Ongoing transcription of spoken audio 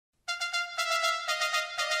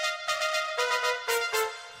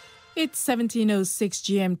It's 17:06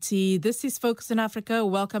 GMT. This is Focus on Africa.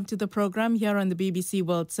 Welcome to the program here on the BBC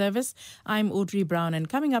World Service. I'm Audrey Brown, and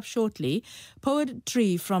coming up shortly,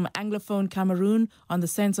 poetry from Anglophone Cameroon on the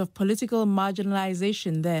sense of political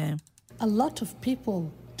marginalization there. A lot of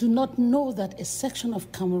people do not know that a section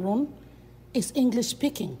of Cameroon is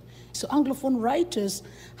English-speaking. So Anglophone writers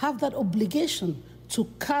have that obligation to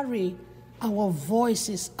carry our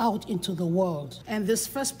voices out into the world. And this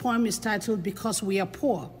first poem is titled, Because We Are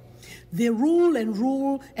Poor. They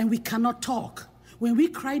rule, and we cannot talk. When we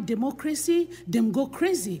cry democracy, them go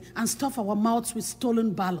crazy and stuff our mouths with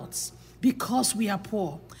stolen ballots. Because we are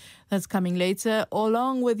poor. That's coming later,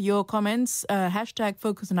 along with your comments. Hashtag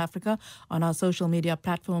Focus on Africa on our social media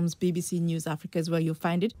platforms. BBC News Africa is where you'll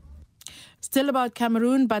find it. Still about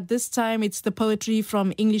Cameroon, but this time it's the poetry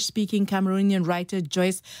from English-speaking Cameroonian writer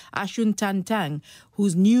Joyce Ash,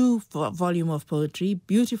 whose new volume of poetry,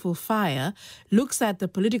 Beautiful Fire, looks at the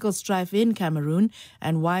political strife in Cameroon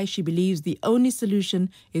and why she believes the only solution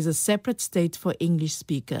is a separate state for English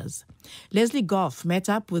speakers. Leslie Goff met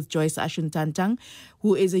up with Joyce Ash,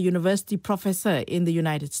 who is a university professor in the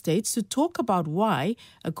United States, to talk about why,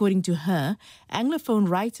 according to her, Anglophone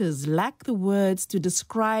writers lack the words to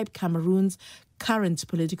describe Cameroon's current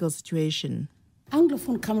political situation.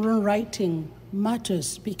 Anglophone Cameroon writing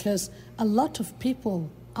matters because a lot of people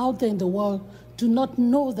out there in the world do not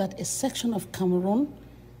know that a section of Cameroon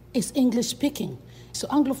is English-speaking. So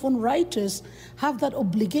Anglophone writers have that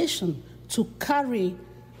obligation to carry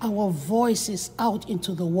our voices out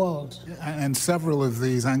into the world. And several of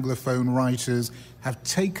these Anglophone writers have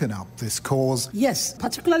taken up this cause. Yes,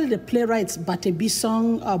 particularly the playwrights Bate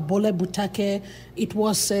Bisong, Bole Butake. It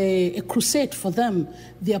was a crusade for them.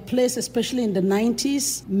 Their plays, especially in the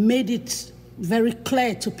 90s, made it very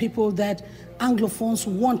clear to people that Anglophones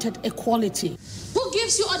wanted equality. Who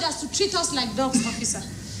gives you orders to treat us like dogs, officer?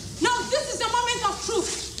 Now, this is the moment of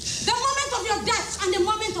truth, the moment of your death, and the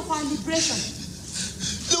moment of our liberation.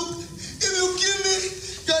 Look, if you kill me,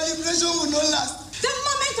 your liberation will not last. The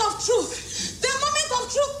moment of truth. The moment of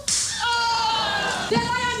truth. Oh! The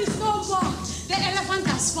lion is no more. The elephant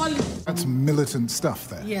has fallen. That's militant stuff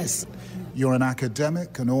there. Yes. You're an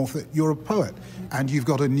academic, an author, you're a poet, and you've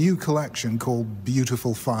got a new collection called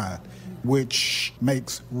Beautiful Fire, which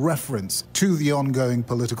makes reference to the ongoing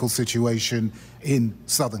political situation in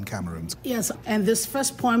southern Cameroon. Yes, and this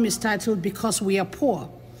first poem is titled Because We Are Poor.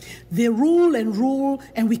 They rule,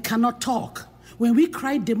 and we cannot talk. When we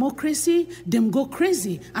cry democracy, them go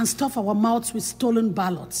crazy and stuff our mouths with stolen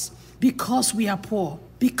ballots. Because we are poor.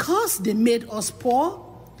 Because they made us poor,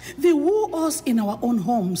 they woo us in our own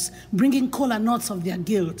homes, bringing kola nuts of their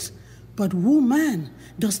guilt. But woman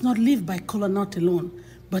does not live by kola nut alone,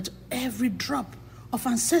 but every drop of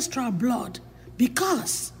ancestral blood.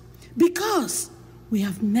 Because we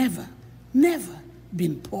have never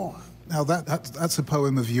been poor. Now, that's a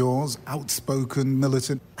poem of yours, outspoken,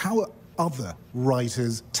 militant. How are other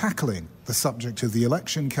writers tackling the subject of the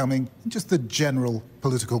election coming, just the general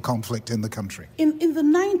political conflict in the country? In the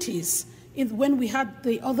 90s, when we had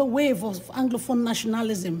the other wave of Anglophone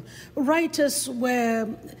nationalism, writers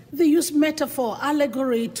they used metaphor,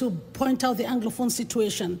 allegory to point out the Anglophone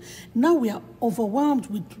situation. Now we are overwhelmed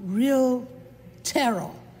with real terror,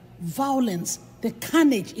 violence. The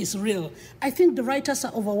carnage is real. I think the writers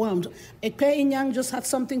are overwhelmed. Ekpe Inyang just had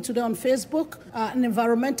something today on Facebook, an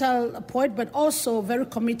environmental poet, but also very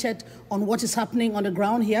committed on what is happening on the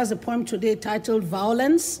ground. He has a poem today titled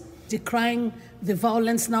Violence, decrying the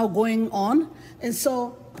violence now going on. And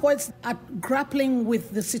so poets are grappling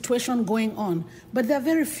with the situation going on, but there are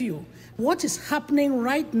very few. What is happening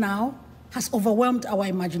right now has overwhelmed our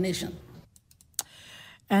imagination.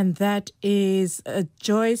 And that is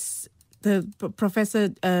Professor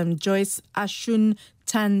Joyce Ash,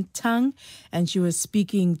 and she was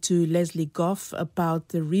speaking to Leslie Goff about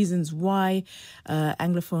the reasons why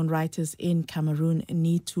Anglophone writers in Cameroon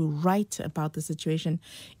need to write about the situation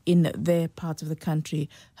in their part of the country.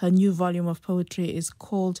 Her new volume of poetry is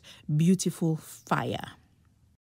called Beautiful Fire.